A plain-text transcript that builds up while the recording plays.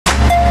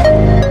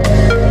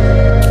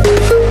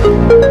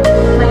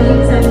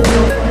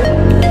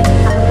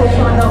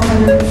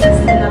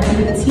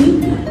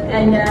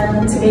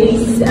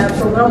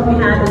program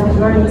we had was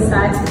very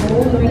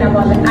insightful, knowing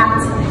about the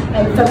art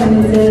and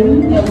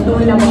feminism, and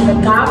knowing about the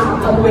gap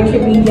of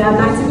Wikimedia.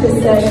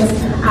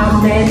 90%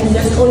 are men,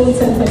 just only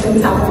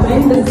 10% are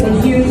women. This is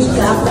a huge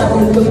gap that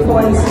we look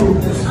forward to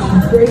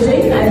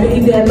bridging. I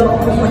believe there are a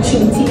lot of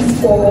opportunities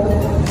for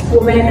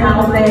women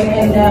out there,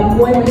 and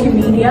when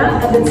Wikimedia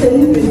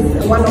editing is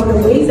one of the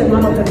ways and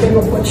one of the big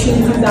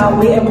opportunities our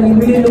way, and we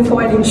really look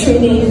forward to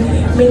training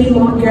many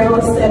more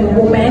girls and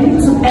women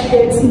to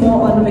edit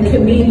more on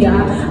Wikimedia.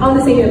 I want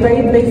to say a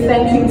very big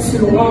thank you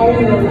to all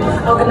the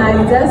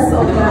organizers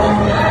of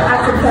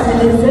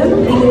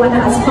Arts+Feminism, anyone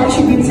that has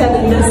contributed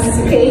in this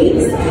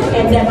space,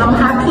 and I'm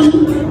happy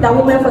that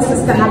Women for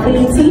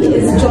Sustainability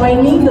is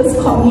joining this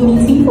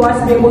community for us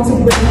to be able to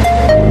bring